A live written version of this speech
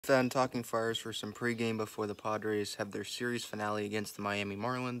Then talking Flyers for some pregame before the Padres have their series finale against the Miami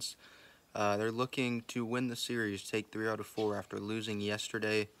Marlins. They're looking to win the series, take 3 out of 4 after losing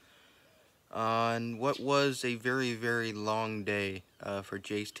yesterday on what was a very, very long day for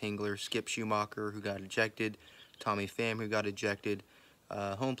Jace Tingler, Skip Schumacher, who got ejected, Tommy Pham, who got ejected.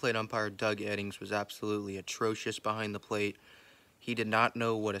 Home plate umpire Doug Eddings was absolutely atrocious behind the plate. He did not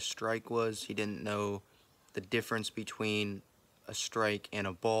know what a strike was. He didn't know the difference between a strike and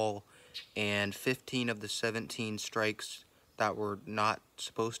a ball, and 15 of the 17 strikes that were not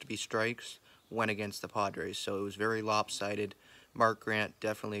supposed to be strikes went against the Padres, so it was very lopsided. Mark Grant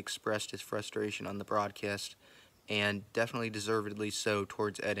definitely expressed his frustration on the broadcast, and definitely deservedly so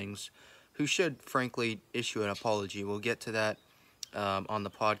towards Eddings, who should, frankly, issue an apology. We'll get to that on the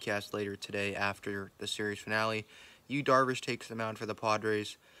podcast later today after the series finale. Yu Darvish takes the mound for the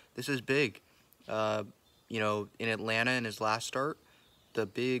Padres. This is big. Uh, in Atlanta in his last start, the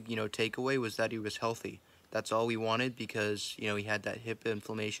big, takeaway was that he was healthy. That's all we wanted because, he had that hip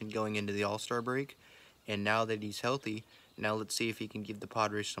inflammation going into the All-Star break. And now that he's healthy, now let's see if he can give the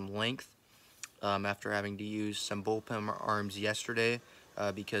Padres some length after having to use some bullpen arms yesterday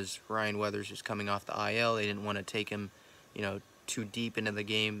because Ryan Weathers is coming off the IL. They didn't want to take him, too deep into the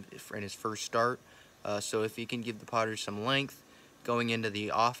game in his first start. So if he can give the Padres some length going into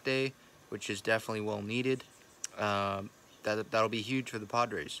the off day, which is definitely well needed, that'll be huge for the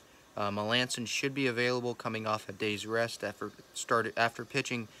Padres. Melanson should be available coming off a day's rest after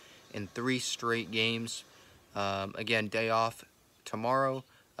pitching in 3 straight games. Again, day off tomorrow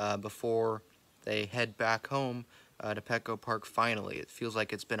before they head back home to Petco Park finally. It feels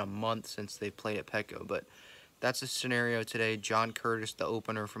like it's been a month since they played at Petco, but that's the scenario today. John Curtis, the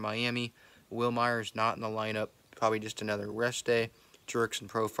opener for Miami. Will Myers not in the lineup. Probably just another rest day. Jurickson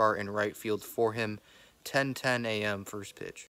Profar in right field for him. 10:10 a.m. first pitch.